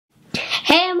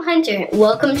Hey, I'm Hunter.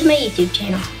 Welcome to my YouTube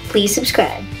channel. Please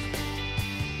subscribe.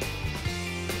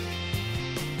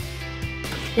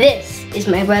 This is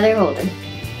my brother Holden.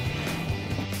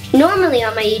 Normally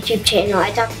on my YouTube channel I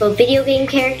talk about video game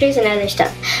characters and other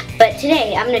stuff, but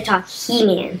today I'm going to talk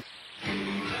He-Man.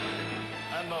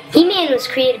 He-Man was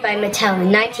created by Mattel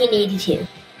in 1982.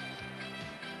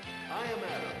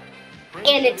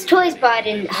 And its toys bought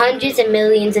in hundreds of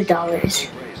millions of dollars.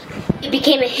 It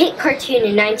became a hit cartoon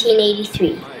in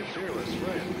 1983.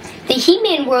 The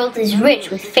He-Man world is rich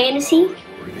with fantasy,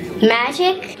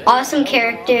 magic, awesome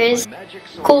characters,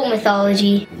 cool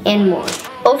mythology, and more.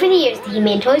 Over the years, the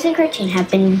He-Man toys and cartoon have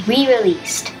been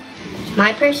re-released.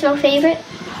 My personal favorite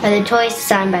are the toys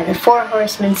designed by the Four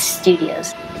Horsemen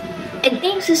Studios. And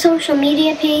thanks to social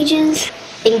media pages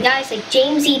and guys like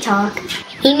James E. Talk,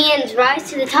 He-Man's rise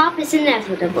to the top is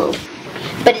inevitable.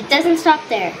 But it doesn't stop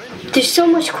there. There's so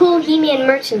much cool He-Man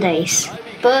merchandise.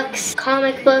 Books,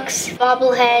 comic books,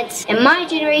 bobbleheads, and my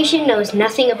generation knows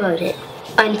nothing about it.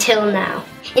 Until now.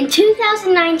 In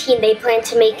 2019, they plan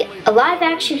to make a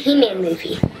live-action He-Man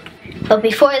movie. But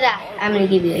before that, I'm going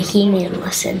to give you a He-Man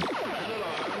lesson.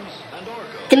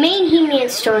 The main He-Man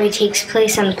story takes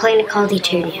place on a planet called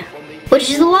Eternia, which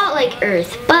is a lot like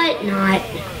Earth, but not.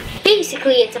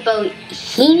 Basically, it's about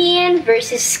He-Man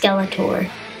versus Skeletor.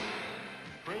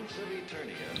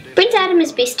 Prince Adam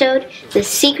is bestowed the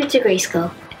secrets of Grayskull.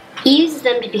 He uses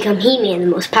them to become He-Man, the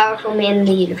most powerful man in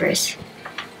the universe.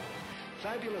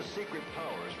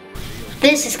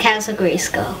 This is Castle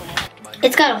Grayskull.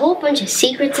 It's got a whole bunch of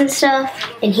secrets and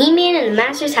stuff, and He-Man and the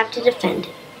Masters have to defend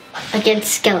it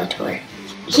against Skeletor.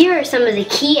 Here are some of the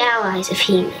key allies of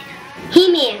He-Man.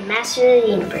 He-Man, Master of the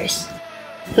Universe.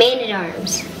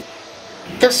 Man-at-Arms.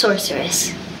 The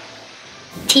Sorceress.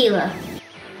 Teela.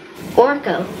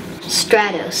 Orko.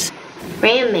 Stratos.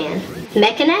 Ram-Man.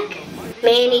 Mechanic.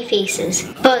 Man-E-Faces.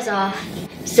 Buzz-Off.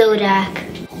 Zodak.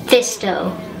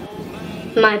 Fisto.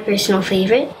 My personal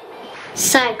favorite.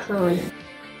 Cyclone.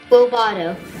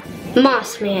 Roboto.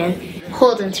 Mossman.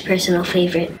 Holden's personal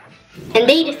favorite. And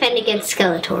they defend against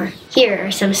Skeletor. Here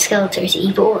are some of Skeletor's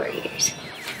evil warriors.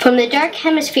 From the Dark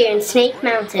Hemisphere in Snake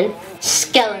Mountain,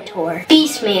 Skeletor,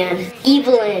 Beastman,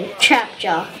 Evelyn,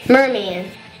 Trapjaw,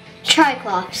 Merman,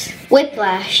 Triclops,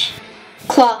 Whiplash,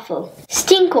 Clawful,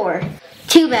 Stinkor,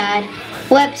 Too Bad,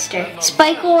 Webster,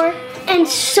 Spikor, and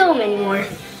so many more.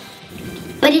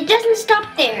 But it doesn't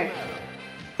stop there.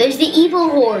 There's the evil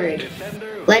Horde,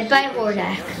 led by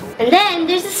Hordak. And then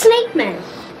there's the Snake Men,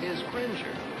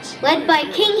 led by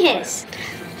King Hiss.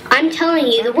 I'm telling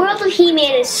you, the world of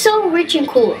He-Man is so rich and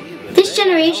cool. This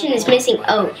generation is missing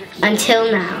out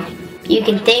until now. You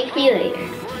can thank me later.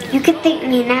 You can thank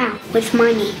me now with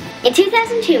money. In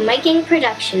 2002, Mike Gang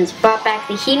Productions brought back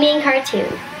the He-Man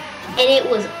cartoon. And it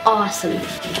was awesome.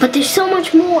 But there's so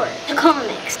much more. The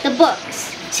comics, the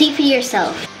books. See for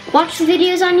yourself. Watch the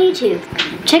videos on YouTube.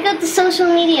 Check out the social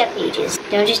media pages.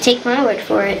 Don't just take my word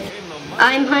for it.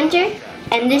 I'm Hunter,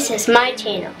 and this is my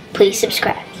channel. Please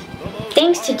subscribe.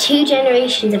 Thanks to 2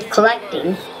 generations of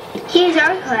collecting, here's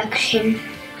our collection.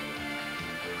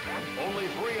 Only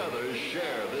 3 others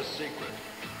share this secret.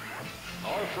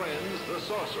 Our friends, the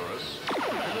Sorceress,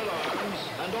 Man-at-Arms,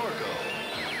 and Orko.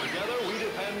 Together we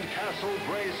defend Castle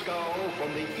Grayskull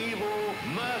from the evil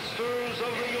Masters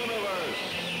of the Universe.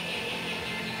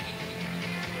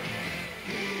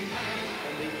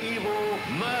 From the evil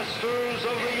Masters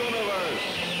of the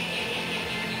Universe.